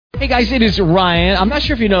Hey guys, it is Ryan. I'm not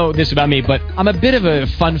sure if you know this about me, but I'm a bit of a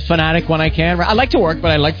fun fanatic when I can. I like to work,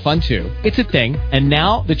 but I like fun too. It's a thing. And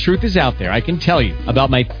now the truth is out there. I can tell you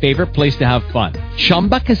about my favorite place to have fun.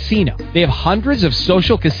 Chumba Casino. They have hundreds of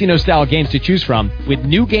social casino style games to choose from with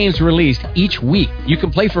new games released each week. You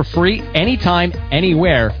can play for free anytime,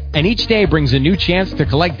 anywhere. And each day brings a new chance to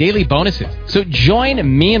collect daily bonuses. So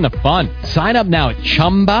join me in the fun. Sign up now at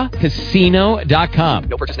ChumbaCasino.com.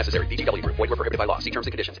 No purchase necessary. VGW Group. Void where prohibited by law. See terms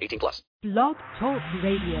and conditions. 18+. Blog Talk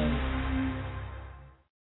Radio.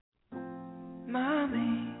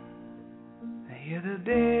 Mommy, I hear the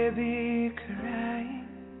baby crying.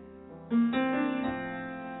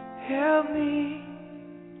 Help me,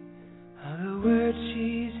 all the words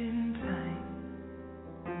she's implying.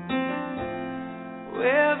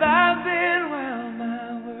 Where have I been while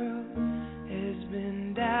my world has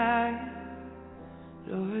been dying?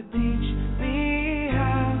 Lord, teach me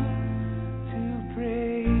how to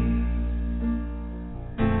pray.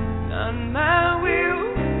 Not my will,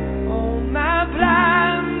 or my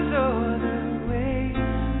plans, or the way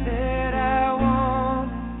that I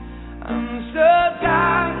want. I'm so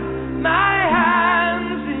tired, my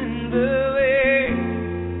hands in the way.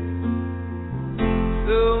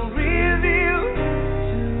 So reveal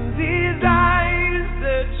to these eyes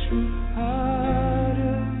the true heart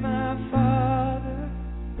of my Father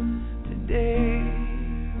today.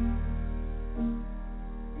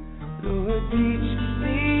 Lord, teach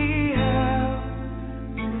me how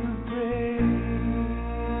to pray.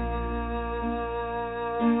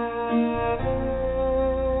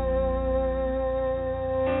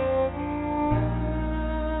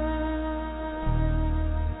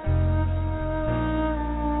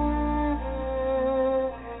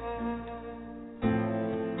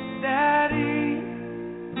 Daddy,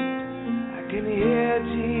 I can hear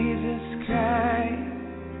Jesus cry.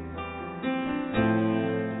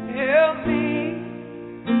 Help me,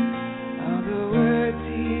 all the words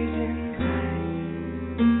he's implying.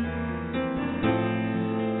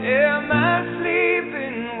 Am I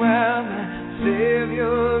sleeping while my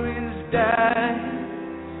Savior is dying?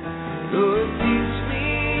 Lord, teach me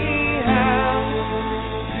how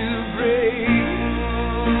to pray.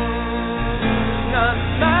 Not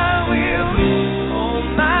my will, or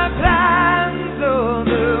my plans, or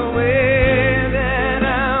the way that I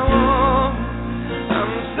want.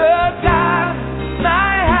 I'm so tired,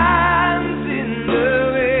 my hands in the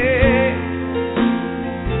way.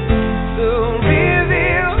 So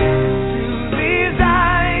reveal to these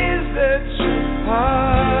eyes the true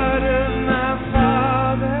heart of my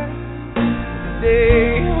Father today.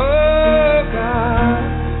 Oh God,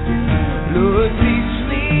 Lord, teach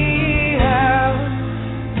me how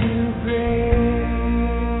to pray.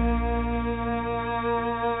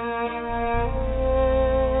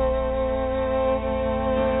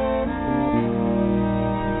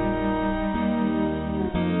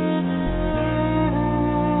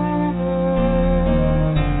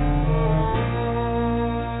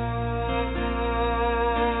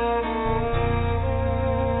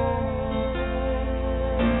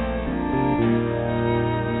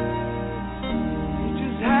 Teach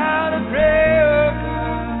us how to pray, oh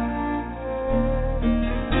God.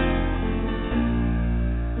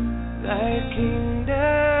 Thy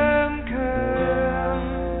kingdom come,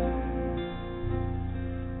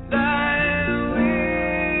 thy will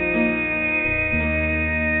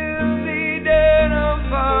be done, oh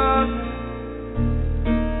Father,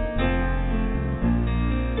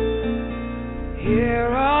 here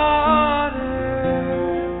on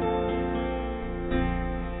earth.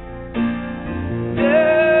 Just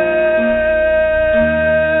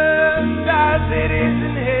as it is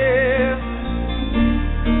in heaven.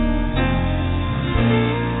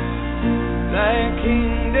 Thy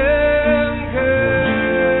kingdom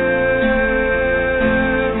come,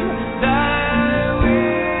 thy will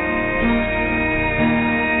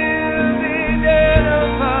be done, oh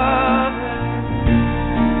Father,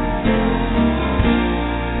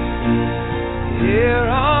 here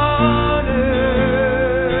on earth.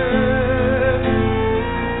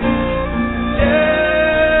 Just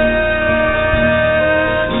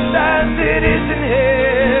as it is in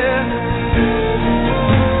heaven.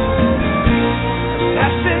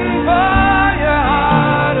 Passion for your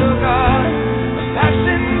heart, oh God.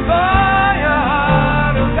 Passion for your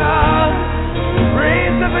heart, oh God.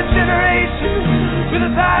 Raise up a generation with a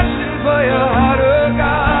passion for your heart, oh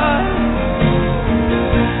God.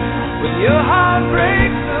 When your heart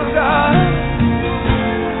breaks, oh God,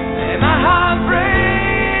 and my heart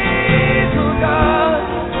breaks, oh God.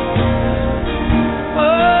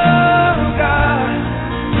 Oh God.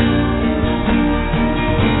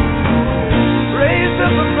 Raise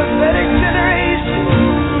up a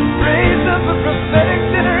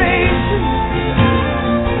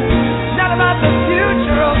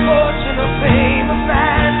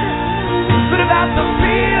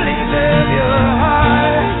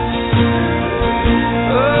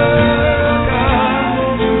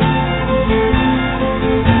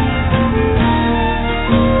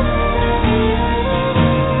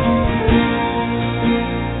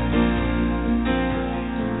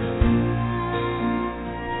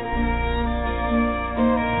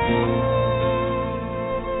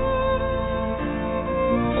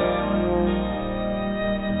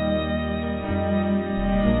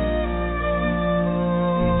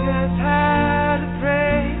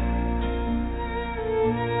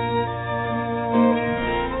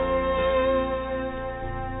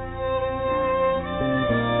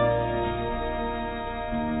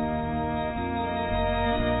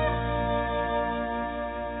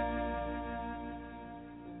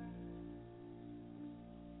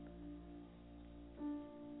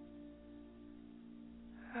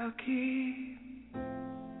I'll keep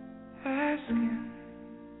asking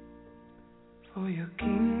for your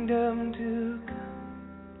kingdom to come.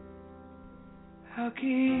 I'll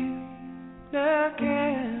keep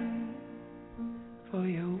looking for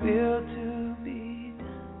your will to be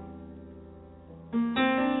done.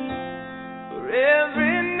 For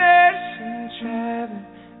every nation, tribe,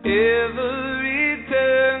 and every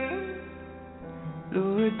tongue,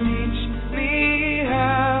 Lord, teach me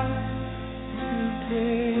how to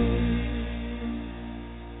pray.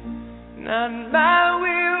 Not my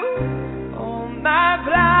will, all my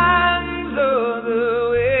plans, or the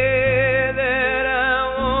way that I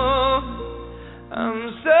want. I'm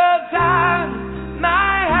so tired,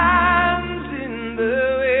 my hands in the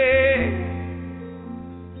way.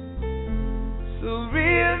 So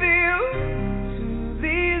reveal to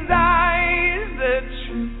these eyes the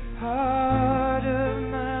true heart of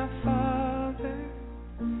my Father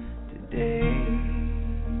today.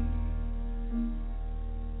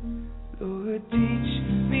 Lord, teach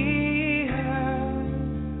me how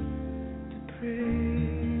to pray.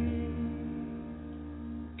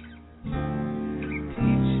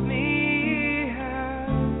 Teach me how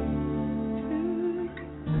to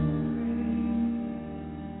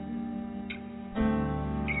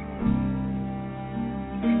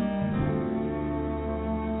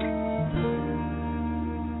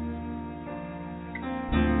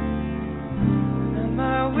not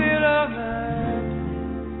my will or mine,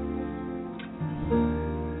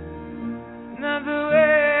 not the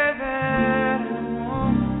way that I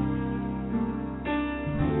want.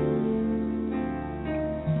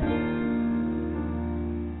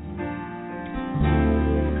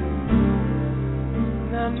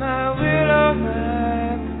 Not my will or my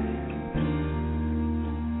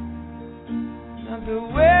not the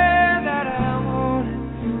way that I want it.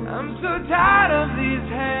 I'm so tired of these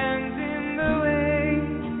hands in the way.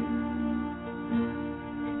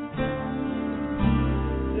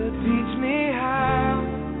 So teach me how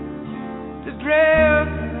to pray.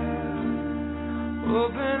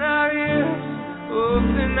 Open our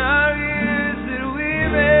ears that we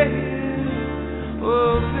may hear.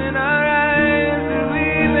 Open our eyes that we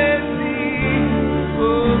may see.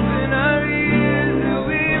 Open our ears that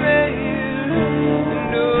we may hear.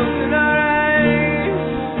 And open our eyes.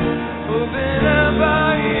 Open up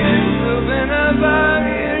our ears. Open up our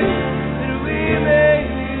ears that we may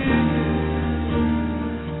hear.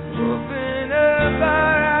 Open up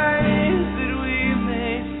our eyes that we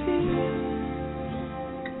may see.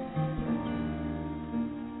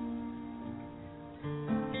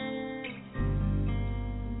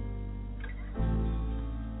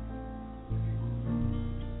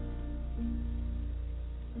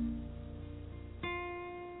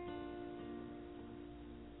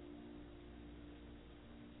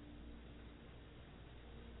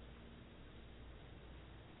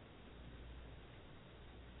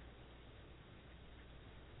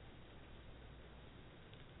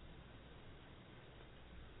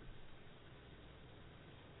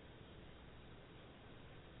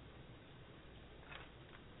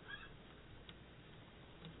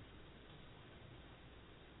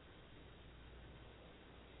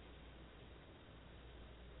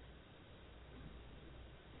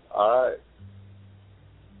 All right.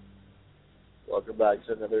 Welcome back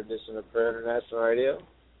to another edition of Prayer International Radio.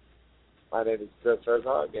 My name is Chris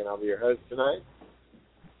Herzog, and I'll be your host tonight.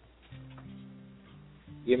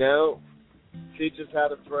 You know, teach us how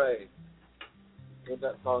to pray. What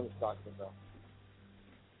that song is talking about.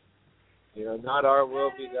 You know, not our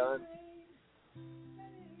will be done,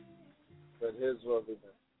 but His will be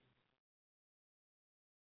done.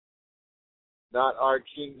 Not our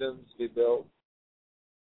kingdoms be built,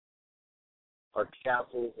 our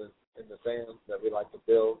castles in the sands that we like to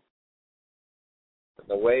build. And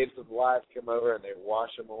the waves of life come over and they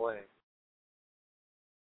wash them away.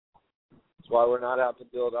 That's why we're not out to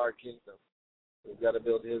build our kingdom. We've got to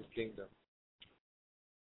build His kingdom.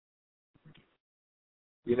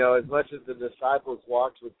 You know, as much as the disciples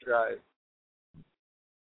walked with Christ,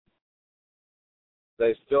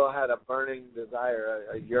 they still had a burning desire,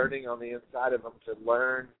 a yearning on the inside of them to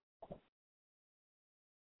learn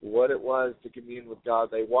what it was to commune with God.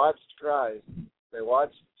 They watched Christ, they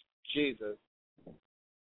watched Jesus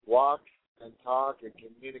walk and talk and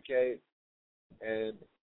communicate and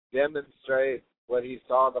demonstrate what He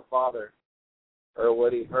saw the Father or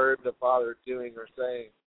what He heard the Father doing or saying.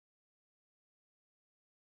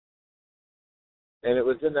 And it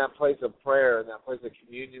was in that place of prayer and that place of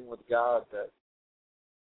communion with God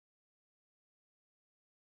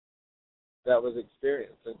that was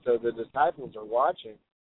experienced. And so the disciples are watching.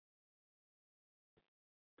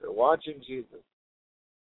 They're watching Jesus.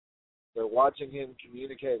 They're watching him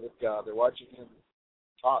communicate with God. They're watching him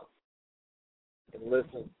talk and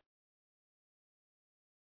listen.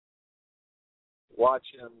 Watch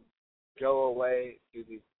him go away to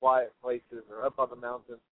these quiet places or up on the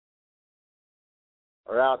mountain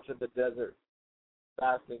or out to the desert,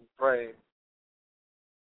 fasting, praying.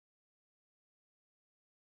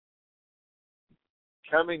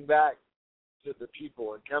 Coming back to the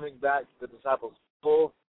people and coming back to the disciples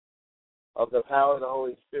full of the power of the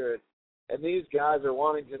Holy Spirit. And these guys are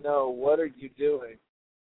wanting to know, what are you doing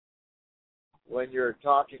when you're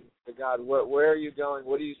talking to God? Where are you going?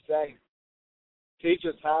 What are you saying? Teach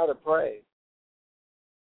us how to pray.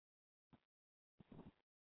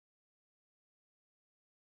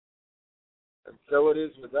 And so it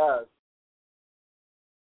is with us.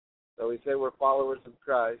 So we say we're followers of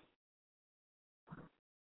Christ.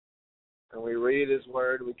 And we read his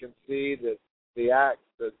word, we can see that the acts,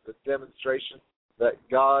 the demonstration that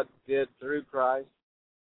God did through Christ,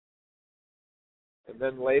 and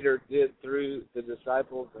then later did through the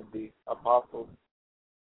disciples and the apostles,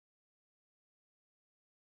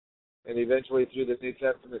 and eventually through the New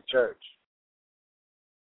Testament church.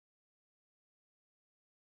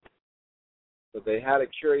 But they had a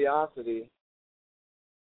curiosity,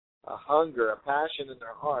 a hunger, a passion in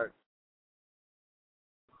their heart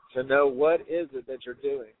to know, what is it that you're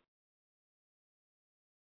doing?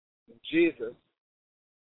 And Jesus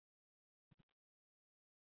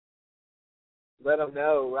let them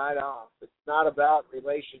know right off. It's not about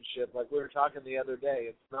relationship like we were talking the other day.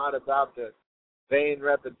 It's not about the vain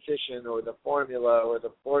repetition or the formula or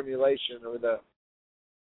the formulation or the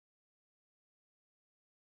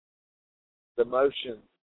motion.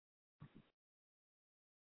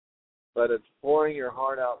 But it's pouring your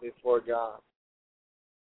heart out before God.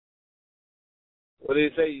 What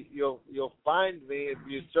did he say? You'll find me if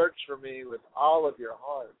you search for me with all of your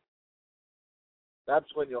heart. That's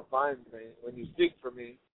when you'll find me, when you seek for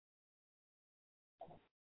me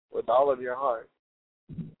with all of your heart.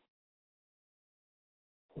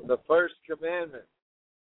 The first commandment,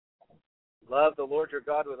 love the Lord your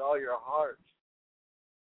God with all your heart,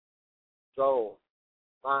 soul,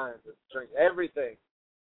 mind, and strength, everything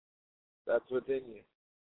that's within you.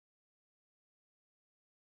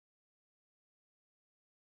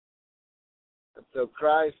 And so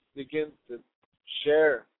Christ begins to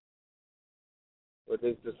share with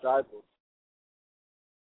his disciples.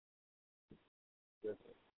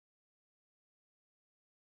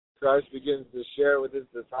 Christ begins to share with his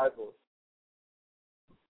disciples.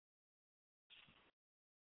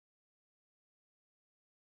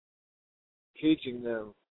 Teaching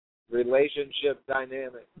them relationship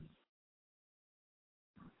dynamics.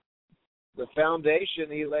 The foundation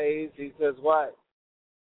he lays, he says what?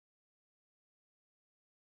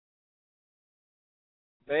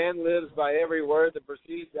 Man lives by every word that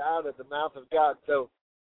proceeds out of the mouth of God. So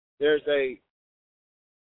there's a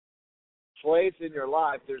place in your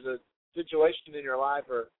life, there's a situation in your life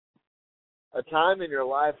or a time in your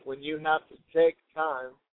life when you have to take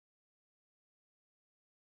time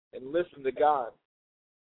and listen to God,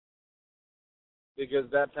 because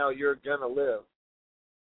that's how you're going to live.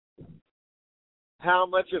 How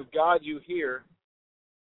much of God you hear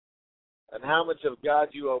and how much of God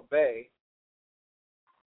you obey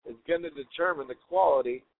is going to determine the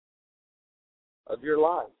quality of your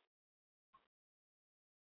life.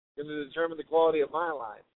 It's going to determine the quality of my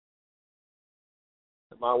life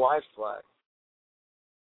and my wife's life,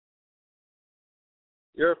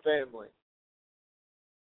 your family.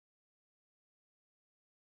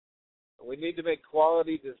 We need to make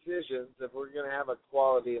quality decisions if we're going to have a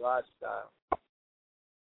quality lifestyle.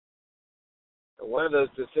 And one of those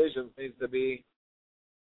decisions needs to be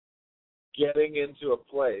getting into a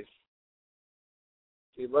place.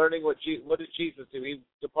 See, learning what did Jesus do? He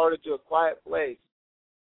departed to a quiet place,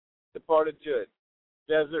 departed to a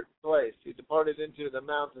desert place. He departed into the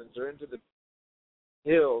mountains or into the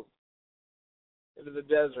hills, into the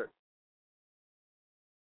desert.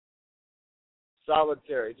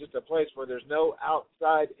 Solitary, just a place where there's no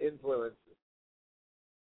outside influences.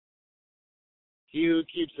 He who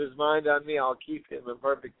keeps his mind on me, I'll keep him in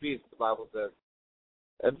perfect peace, the Bible says.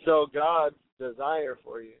 And so God's desire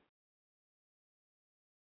for you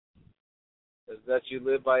is that you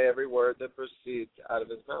live by every word that proceeds out of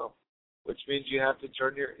his mouth, which means you have to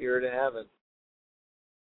turn your ear to heaven.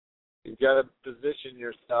 You've got to position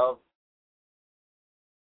yourself.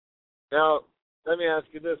 Now, let me ask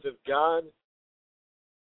you this. If God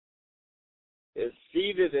is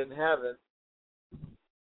seated in heaven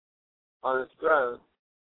on his throne,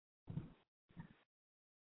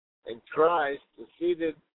 and Christ is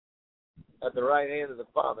seated at the right hand of the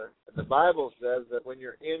Father. And the Bible says that when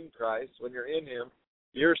you're in Christ, when you're in Him,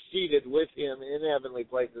 you're seated with Him in heavenly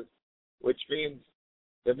places, which means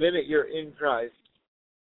the minute you're in Christ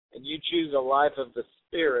and you choose a life of the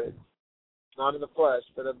Spirit, not of the flesh,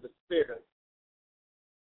 but of the Spirit,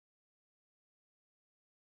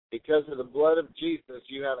 because of the blood of Jesus,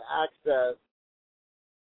 you have access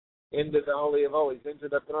into the Holy of Holies, into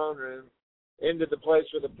the throne room, into the place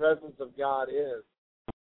where the presence of God is,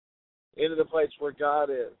 into the place where God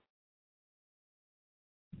is.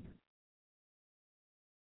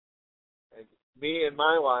 And me and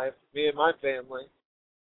my wife, me and my family,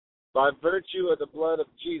 by virtue of the blood of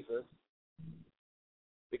Jesus,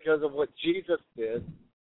 because of what Jesus did,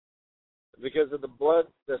 because of the blood,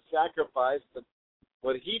 the sacrifice,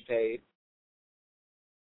 what He paid,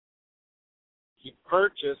 He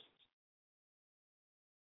purchased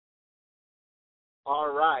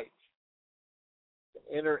our right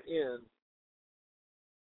to enter in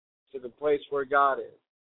to the place where God is.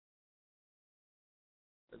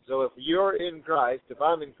 And so if you're in Christ, if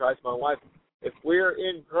I'm in Christ, my wife, if we're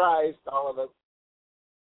in Christ, all of us,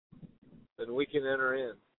 then we can enter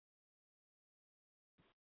in.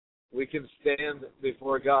 We can stand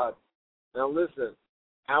before God. Now listen,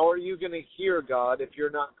 how are you going to hear God if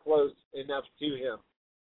you're not close enough to Him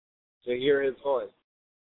to hear His voice?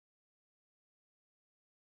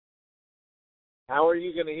 How are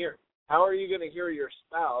you going to hear? How are you going to hear your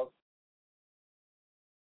spouse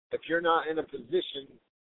if you're not in a position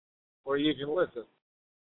where you can listen?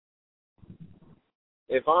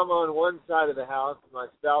 If I'm on one side of the house and my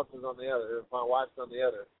spouse is on the other, if my wife's on the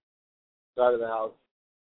other side of the house,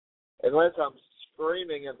 unless I'm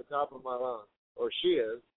screaming at the top of my lungs, or she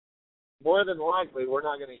is, more than likely we're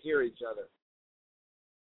not going to hear each other.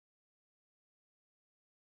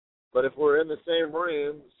 But if we're in the same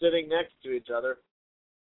room, sitting next to each other,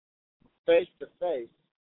 face to face,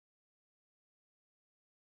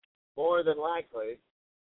 more than likely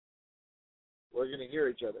we're going to hear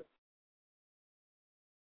each other.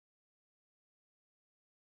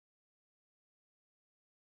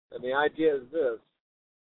 And the idea is this,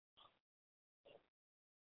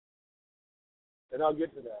 and I'll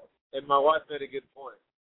get to that. And my wife made a good point.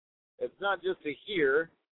 It's not just to hear,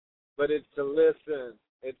 but it's to listen.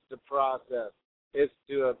 It's to process. It's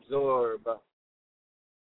to absorb.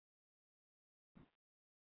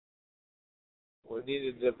 We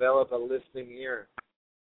need to develop a listening ear.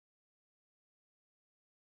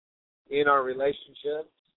 In our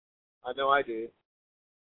relationships, I know I do.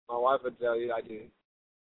 My wife would tell you I do.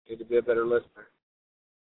 Need to be a better listener.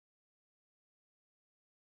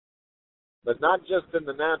 But not just in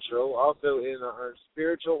the natural, also in our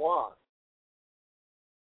spiritual walk.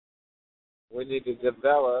 We need to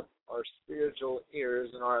develop our spiritual ears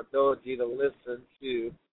and our ability to listen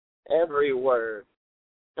to every word.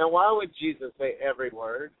 Now, why would Jesus say every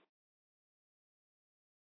word?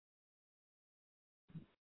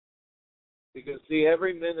 Because, see,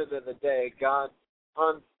 every minute of the day, God's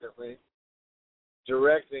constantly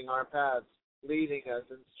directing our paths, leading us,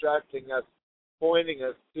 instructing us, pointing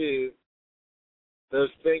us to those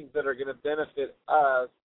things that are going to benefit us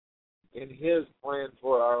in His plan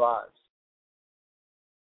for our lives.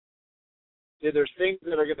 See, there's things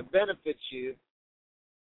that are going to benefit you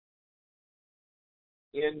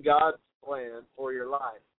in God's plan for your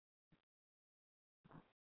life.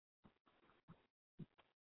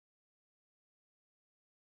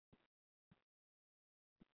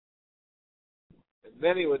 And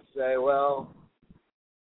many would say, well,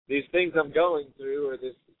 these things I'm going through or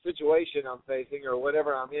this situation I'm facing or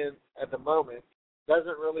whatever I'm in at the moment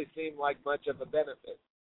doesn't really seem like much of a benefit.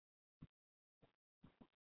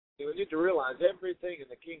 We need to realize everything in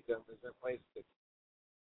the kingdom is in place.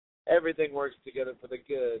 Everything works together for the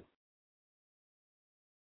good.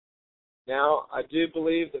 Now, I do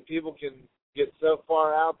believe that people can get so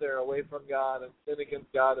far out there away from God and sin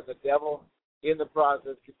against God, and the devil in the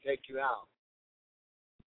process can take you out.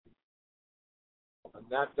 And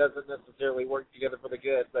that doesn't necessarily work together for the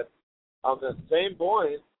good. But on the same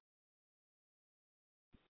point,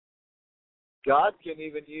 God can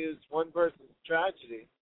even use one person's tragedy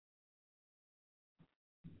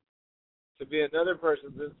to be another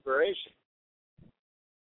person's inspiration.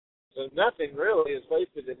 So nothing really is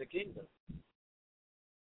wasted in the kingdom.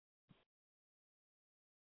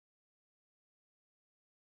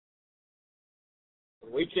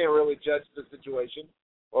 We can't really judge the situation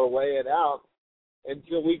or weigh it out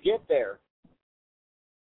until we get there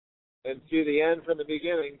and see the end from the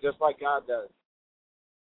beginning, just like God does.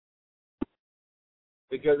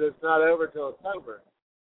 Because it's not over till it's over.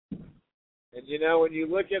 And you know, when you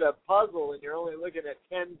look at a puzzle and you're only looking at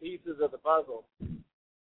 10 pieces of the puzzle,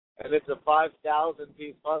 and it's a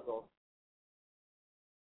 5,000-piece puzzle,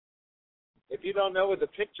 if you don't know what the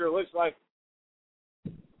picture looks like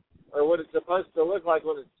or what it's supposed to look like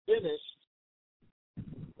when it's finished,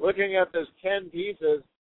 looking at those 10 pieces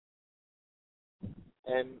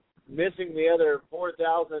and missing the other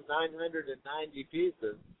 4,990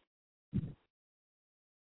 pieces,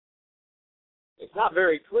 it's not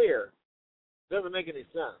very clear. It doesn't make any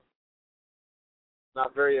sense. It's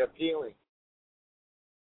not very appealing.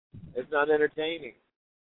 It's not entertaining.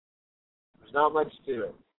 There's not much to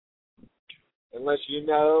it. Unless you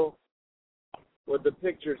know what the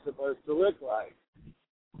picture's supposed to look like.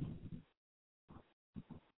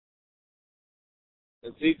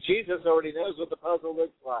 And see, Jesus already knows what the puzzle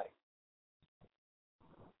looks like.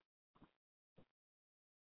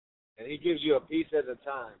 And he gives you a piece at a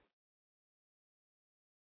time.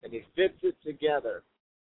 And he fits it together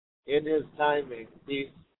in his timing, piece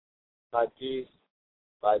by piece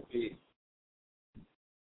by piece.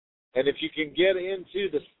 And if you can get into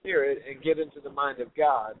the Spirit and get into the mind of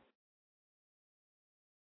God,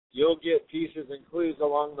 you'll get pieces and clues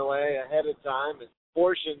along the way ahead of time and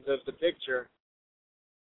portions of the picture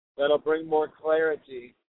that'll bring more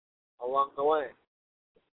clarity along the way.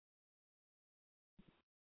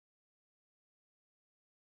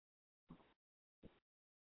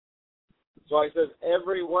 So he says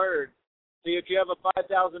every word. See, if you have a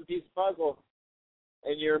 5,000-piece puzzle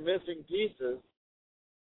and you're missing pieces,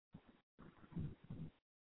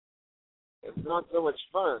 it's not so much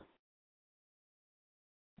fun.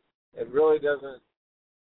 It really doesn't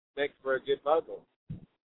make for a good puzzle.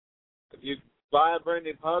 If you buy a brand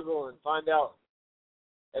new puzzle and find out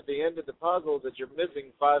at the end of the puzzle that you're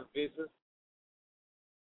missing 5 pieces,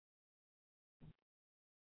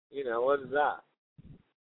 you know, what is that?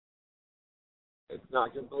 It's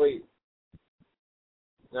not complete.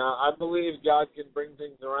 Now, I believe God can bring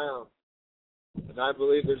things around, and I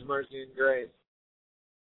believe there's mercy and grace.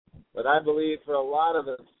 But I believe for a lot of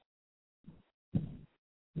us,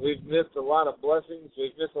 we've missed a lot of blessings,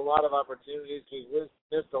 we've missed a lot of opportunities, we've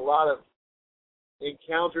missed a lot of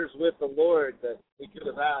encounters with the Lord that we could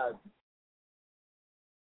have had,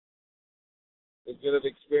 we could have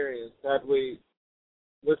experienced had we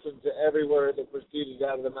listened to every word that proceeded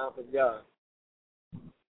out of the mouth of God.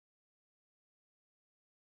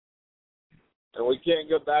 And we can't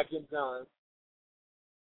go back in time.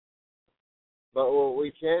 But what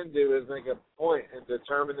we can do is make a point and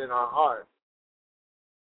determine in our heart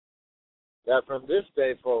that from this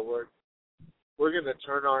day forward, we're going to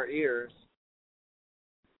turn our ears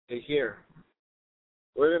to hear.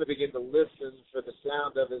 We're going to begin to listen for the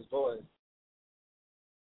sound of his voice.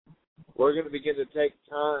 We're going to begin to take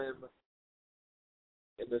time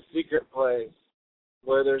in the secret place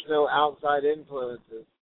where there's no outside influences.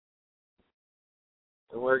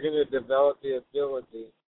 And we're going to develop the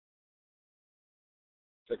ability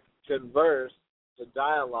to converse, to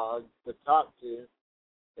dialogue, to talk to,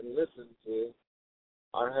 and listen to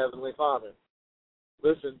our Heavenly Father.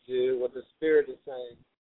 Listen to what the Spirit is saying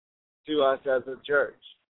to us as a church,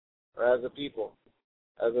 or as a people,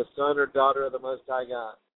 as a son or daughter of the Most High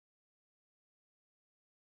God.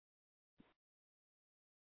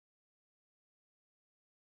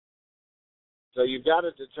 So you've got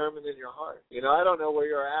to determine in your heart. You know, I don't know where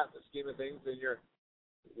you're at in the scheme of things in your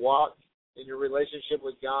walk, in your relationship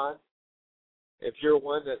with God. If you're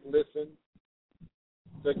one that listens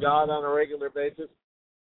to God on a regular basis,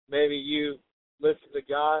 maybe you listen to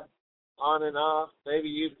God on and off. Maybe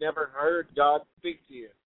you've never heard God speak to you.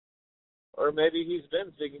 Or maybe he's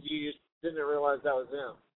been speaking to you, you just didn't realize that was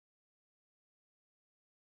him.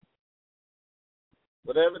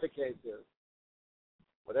 Whatever the case is,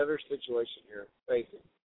 whatever situation you're facing,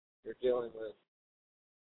 you're dealing with,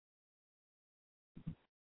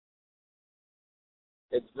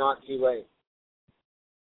 it's not too late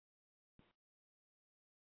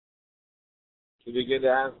to begin to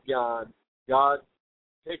ask God, God,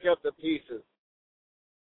 pick up the pieces.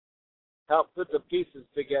 Help put the pieces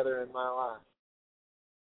together in my life.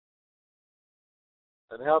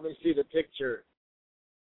 And help me see the picture.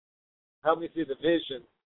 Help me see the vision.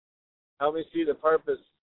 Help me see the purpose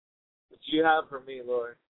that you have for me,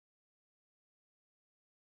 Lord.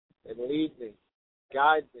 And lead me,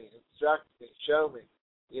 guide me, instruct me, show me.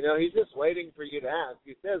 You know, he's just waiting for you to ask.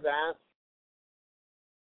 He says ask,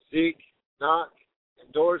 seek, knock,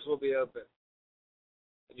 and doors will be open.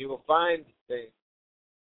 And you will find things.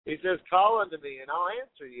 He says, call unto me, and I'll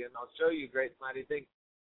answer you, and I'll show you great mighty things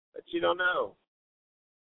that you don't know.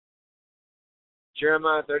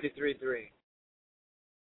 Jeremiah 33:3.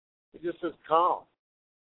 He He just says, call.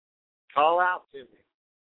 Call out to me.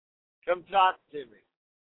 Come talk to me.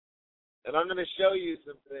 And I'm going to show you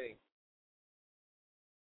some things.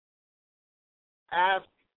 Ask.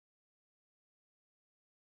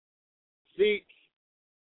 Seek.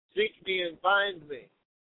 Seek me and find me.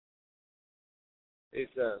 He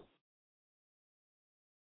says.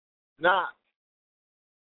 Knock.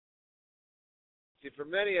 See, for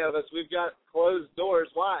many of us, we've got closed doors.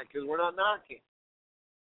 Why? Because we're not knocking.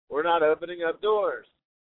 We're not opening up doors.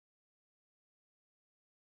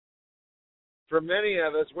 For many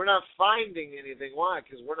of us, we're not finding anything. Why?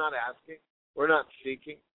 Because we're not asking. We're not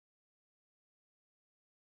seeking.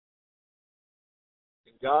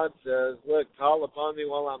 And God says, look, call upon me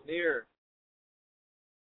while I'm near.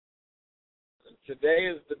 And today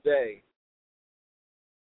is the day.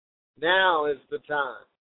 Now is the time.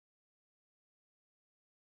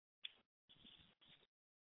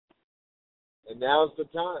 And now's the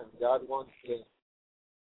time. God wants to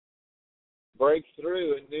break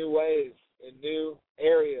through in new ways, in new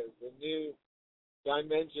areas, in new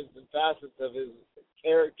dimensions and facets of His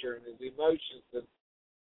character and His emotions and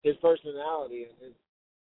His personality and His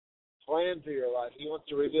plan for your life. He wants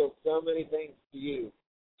to reveal so many things to you,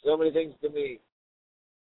 so many things to me,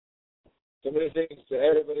 so many things to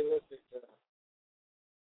everybody listening to us.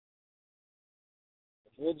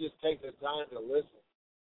 If we'll just take the time to listen,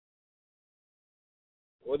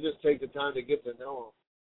 we'll just take the time to get to know Him.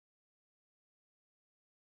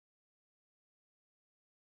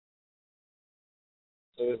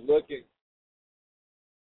 So He's looking.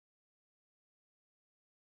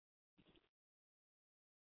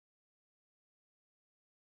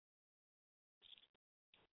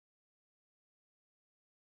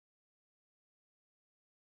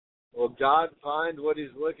 Will God find what He's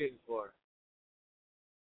looking for?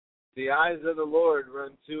 The eyes of the Lord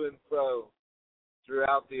run to and fro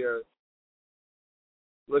throughout the earth,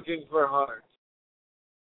 looking for hearts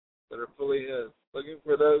that are fully His, looking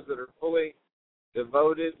for those that are fully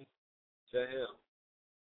devoted to Him.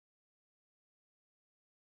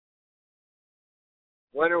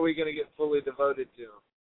 When are we going to get fully devoted to Him?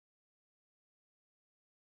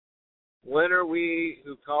 When are we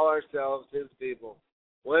who call ourselves His people?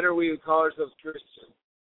 When are we who call ourselves Christians?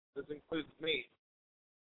 This includes me.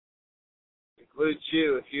 It includes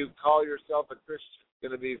you. If you call yourself a Christian,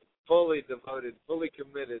 going to be fully devoted, fully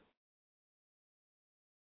committed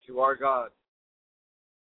to our God.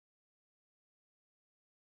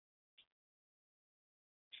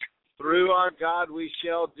 Through our God we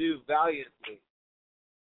shall do valiantly.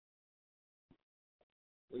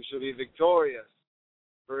 We shall be victorious,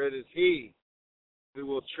 for it is He who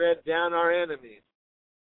will tread down our enemies.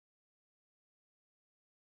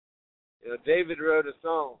 You know, David wrote a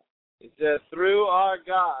song. He said, through our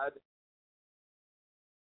God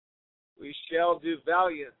we shall do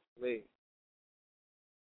valiantly.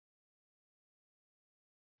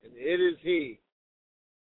 And it is He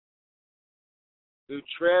who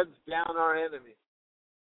treads down our enemies.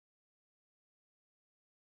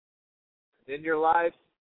 And in your life,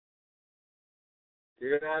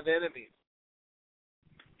 you're going to have enemies.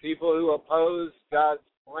 People who oppose God's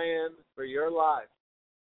plan for your life.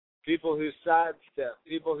 People who sidestep.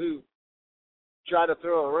 People who try to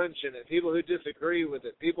throw a wrench in it. People who disagree with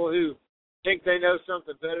it. People who think they know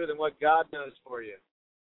something better than what God knows for you.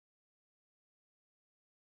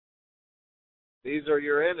 These are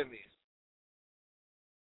your enemies.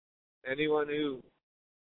 Anyone who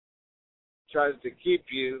tries to keep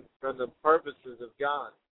you from the purposes of God.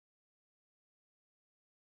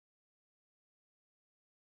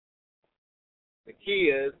 The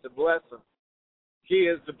key is to bless them. The key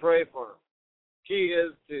is to pray for them. The key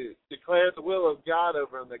is to declare the will of God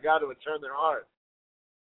over them, that God would turn their heart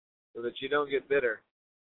so that you don't get bitter.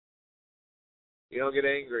 You don't get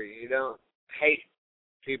angry. You don't hate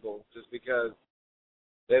people just because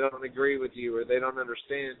they don't agree with you or they don't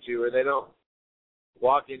understand you or they don't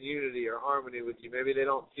walk in unity or harmony with you. Maybe they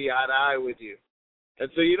don't see eye to eye with you. And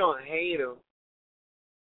so you don't hate them.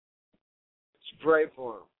 Just pray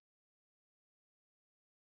for them.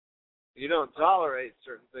 You don't tolerate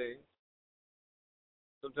certain things.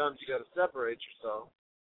 Sometimes you got to separate yourself.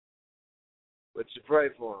 But you pray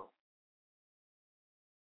for them.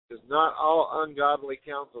 Because not all ungodly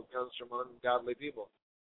counsel comes from ungodly people.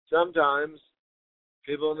 Sometimes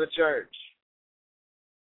people in the church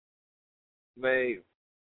may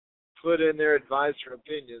put in their advice or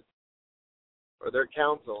opinions or their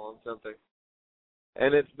counsel on something,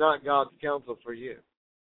 and it's not God's counsel for you.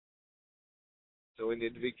 So we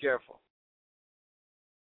need to be careful.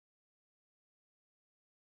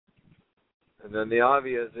 And then the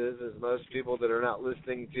obvious is most people that are not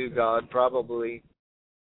listening to God probably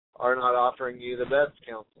are not offering you the best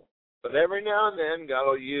counsel. But every now and then, God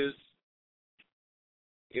will use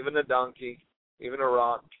even a donkey, even a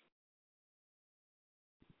rock,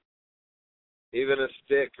 even a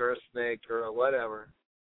stick or a snake or a whatever.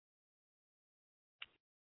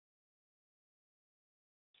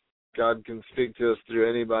 God can speak to us through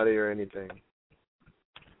anybody or anything.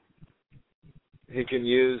 He can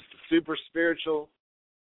use super spiritual,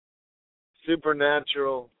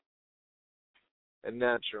 supernatural, and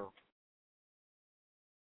natural.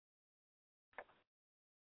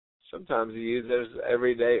 Sometimes he uses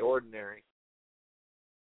everyday ordinary,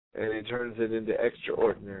 and he turns it into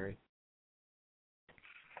extraordinary.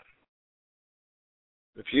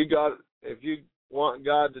 If you want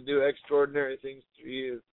God to do extraordinary things through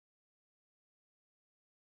you,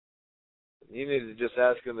 you need to just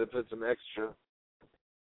ask him to put some extra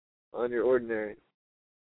on your ordinary.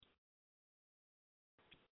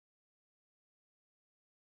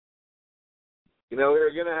 You know,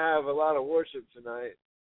 we're going to have a lot of worship tonight.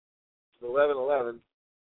 It's 11:11.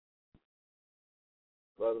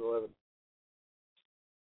 11:11.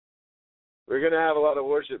 We're going to have a lot of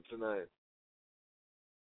worship tonight.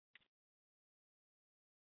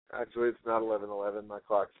 Actually, it's not 11:11. My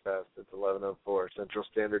clock's fast. It's 11:04 Central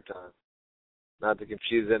Standard Time. Not to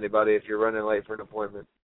confuse anybody if you're running late for an appointment.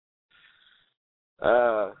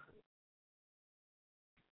 We're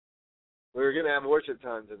going to have worship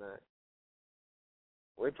time tonight.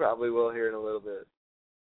 We probably will here in a little bit.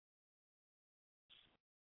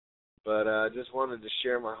 But I just wanted to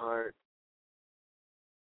share my heart.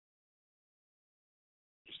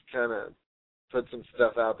 Just kind of put some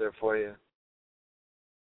stuff out there for you.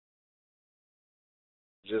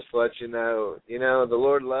 Just let you know, the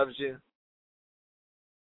Lord loves you.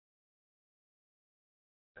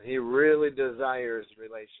 He really desires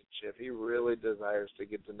relationship. He really desires to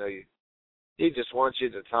get to know you. He just wants you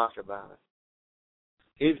to talk about it.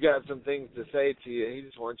 He's got some things to say to you. He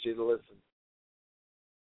just wants you to listen.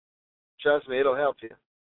 Trust me, it'll help you.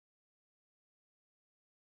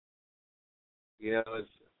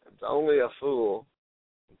 It's only a fool,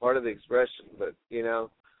 part of the expression, but,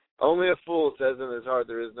 only a fool says in his heart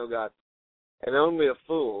there is no God. And only a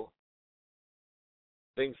fool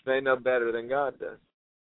thinks they know better than God does.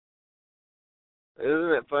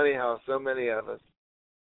 Isn't it funny how so many of us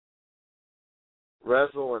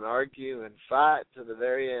wrestle and argue and fight to the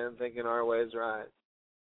very end thinking our way's right?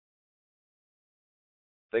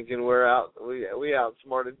 Thinking we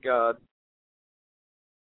outsmarted God.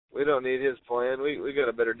 We don't need his plan. We got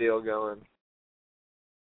a better deal going.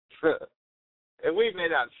 And we may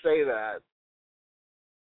not say that,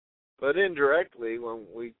 but indirectly when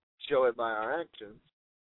we show it by our actions,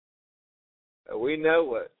 we know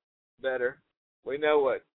what better. We know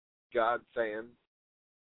what God's saying.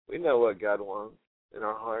 We know what God wants in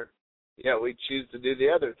our heart. Yet we choose to do the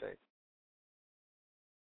other thing.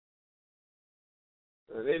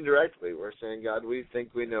 And indirectly we're saying, God, we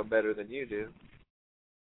think we know better than you do.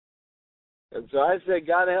 And so I say,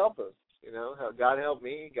 God help us. God help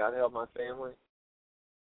me. God help my family.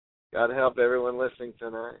 God help everyone listening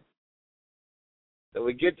tonight. That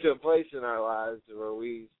we get to a place in our lives where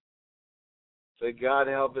we say, God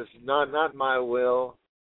help us, not my will,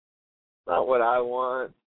 not what I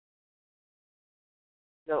want,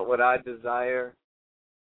 not what I desire,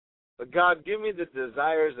 but God, give me the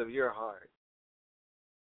desires of your heart.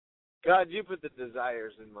 God, you put the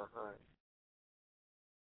desires in my heart.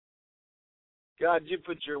 God, you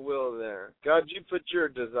put your will there. God, you put your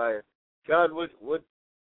desire. God, what's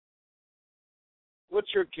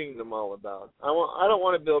your kingdom all about? I don't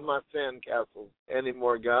want to build my sand castles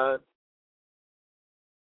anymore, God.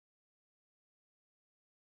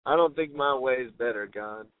 I don't think my way is better,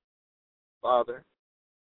 God. Father,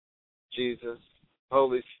 Jesus,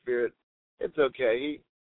 Holy Spirit, it's okay.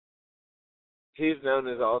 He's known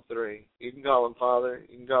as all three. You can call him Father,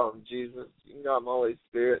 you can call him Jesus, you can call him Holy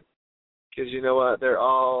Spirit, because you know what? They're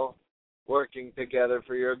all working together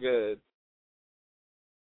for your good.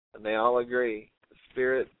 And they all agree. The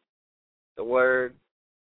Spirit, the Word,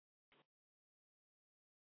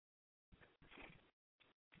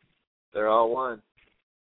 they're all one.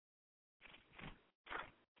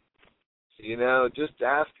 So, just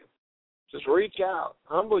ask him. Just reach out.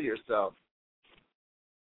 Humble yourself.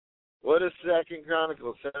 What is 2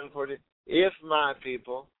 Chronicles 7:40? If my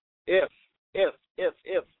people, if.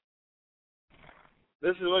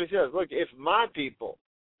 This is what he says. Look, if my people,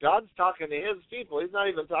 God's talking to his people. He's not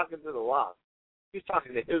even talking to the lost. He's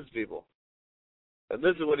talking to his people. And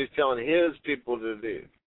this is what he's telling his people to do.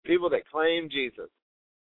 People that claim Jesus.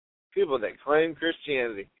 people that claim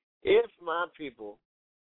Christianity, if my people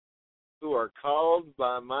who are called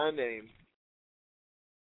by my name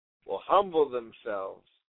will humble themselves,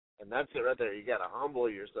 and that's it right there. You got to humble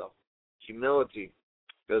yourself. Humility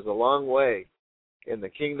goes a long way in the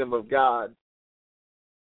kingdom of God.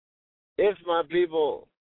 If my people,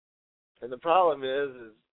 and the problem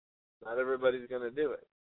is not everybody's going to do it.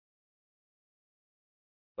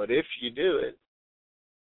 But if you do it,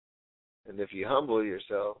 and if you humble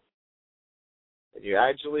yourself, and you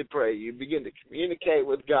actually pray, you begin to communicate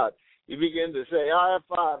with God. You begin to say, Our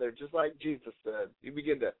Father, just like Jesus said. You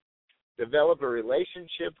begin to develop a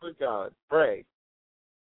relationship with God. Pray.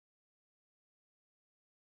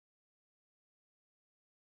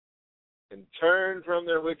 And turn from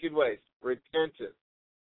their wicked ways. Repentance.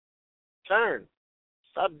 Turn.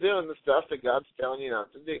 Stop doing the stuff that God's telling you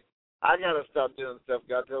not to do. I got to stop doing the stuff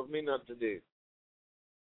God tells me not to do.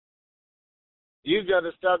 You've got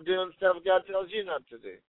to stop doing stuff God tells you not to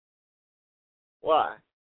do. Why?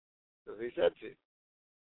 Because He said to.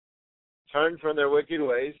 Turn from their wicked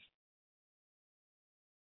ways.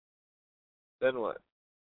 Then what?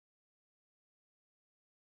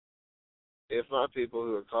 If my people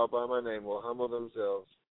who are called by my name will humble themselves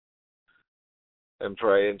and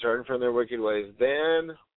pray and turn from their wicked ways,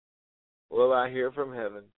 then will I hear from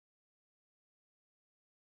heaven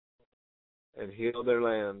and heal their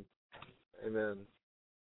land. Amen.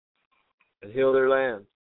 And heal their land.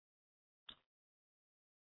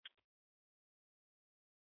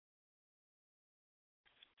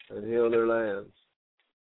 And heal their lands.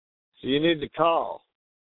 So you need to call.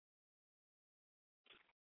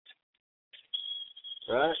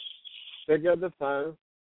 Right? Pick up the phone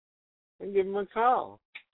and give them a call.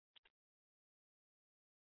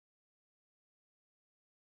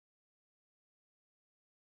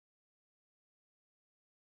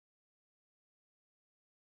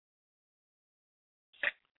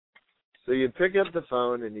 So you pick up the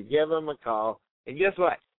phone and you give them a call, and guess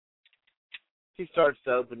what? He starts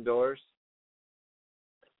to open doors.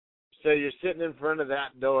 So you're sitting in front of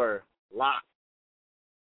that door, locked,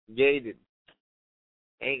 gated.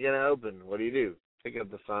 Ain't going to open. What do? Pick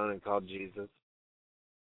up the phone and call Jesus.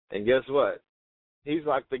 And guess what? He's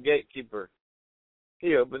like the gatekeeper.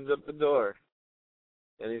 He opens up the door.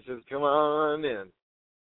 And he says, come on in.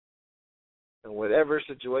 And whatever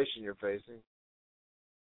situation you're facing,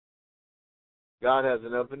 God has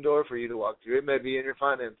an open door for you to walk through. It may be in your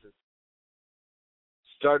finances.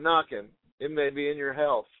 Start knocking. It may be in your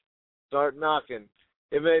health. Start knocking.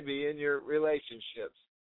 It may be in your relationships.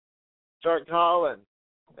 Start calling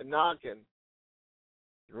and knocking,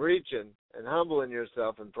 and reaching, and humbling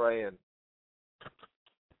yourself and praying.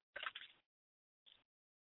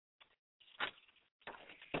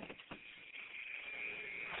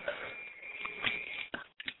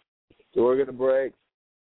 So we're going to break.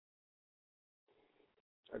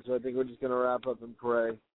 So I think we're just going to wrap up and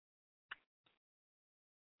pray.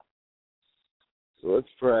 So let's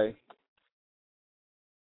pray.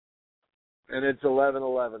 And it's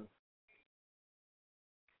 11:11.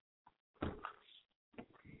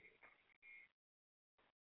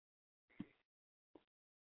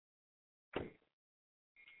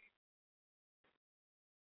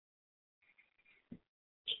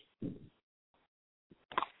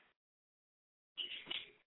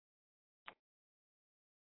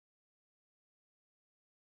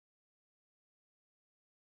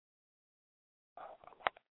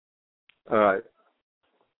 All right.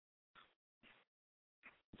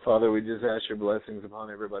 Father, we just ask your blessings upon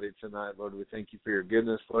everybody tonight. Lord, we thank you for your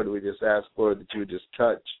goodness. Lord, we just ask, Lord, that you would just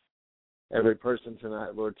touch every person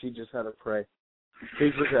tonight. Lord, teach us how to pray.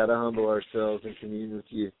 Teach us how to humble ourselves and commune with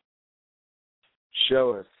you.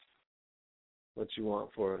 Show us what you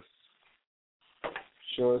want for us.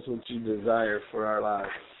 Show us what you desire for our lives.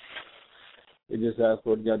 We just ask,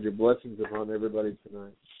 Lord God, your blessings upon everybody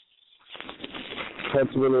tonight.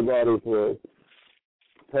 Touch them in their bodies, Lord.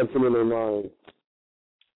 Touch them in their minds.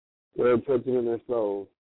 Lord, touch them in their souls.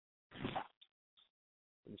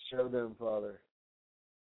 And show them, Father,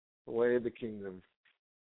 the way of the kingdom.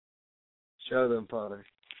 Show them, Father,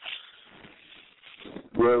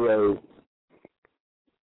 your way.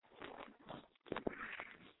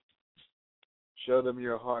 Show them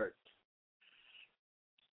your heart,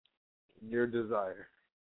 your desire.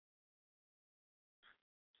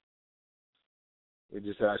 We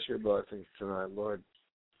just ask your blessings tonight, Lord.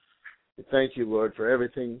 We thank you, Lord, for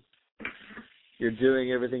everything you're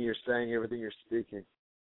doing, everything you're saying, everything you're speaking.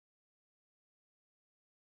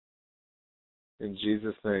 In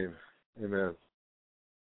Jesus' name, amen.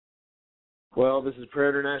 Well, this is Prayer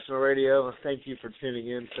International Radio. Thank you for tuning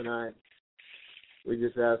in tonight. We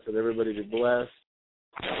just ask that everybody be blessed.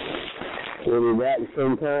 We'll be back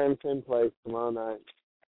same time, same place tomorrow night.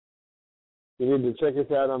 You need to check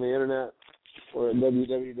us out on the internet. We're at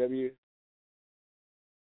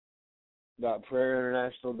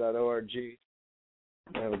www.prayerinternational.org.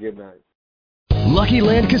 Have a good night. Lucky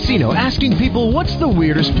Land Casino, asking people, what's the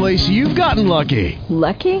weirdest place you've gotten lucky?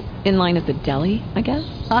 Lucky? In line at the deli, I guess?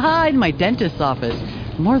 Aha, in my dentist's office.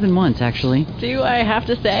 More than once, actually. Do I have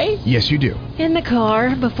to say? Yes, you do. In the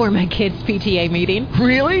car before my kids' PTA meeting.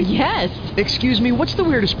 Really? Yes. Excuse me, what's the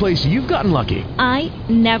weirdest place you've gotten lucky? I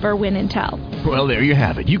never win and tell. Well, there you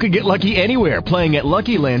have it. You can get lucky anywhere, playing at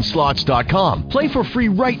LuckyLandSlots.com. Play for free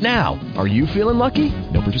right now. Are you feeling lucky?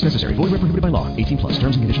 No purchase necessary. Void where prohibited by law. 18+.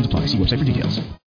 Terms and conditions apply. See website for details.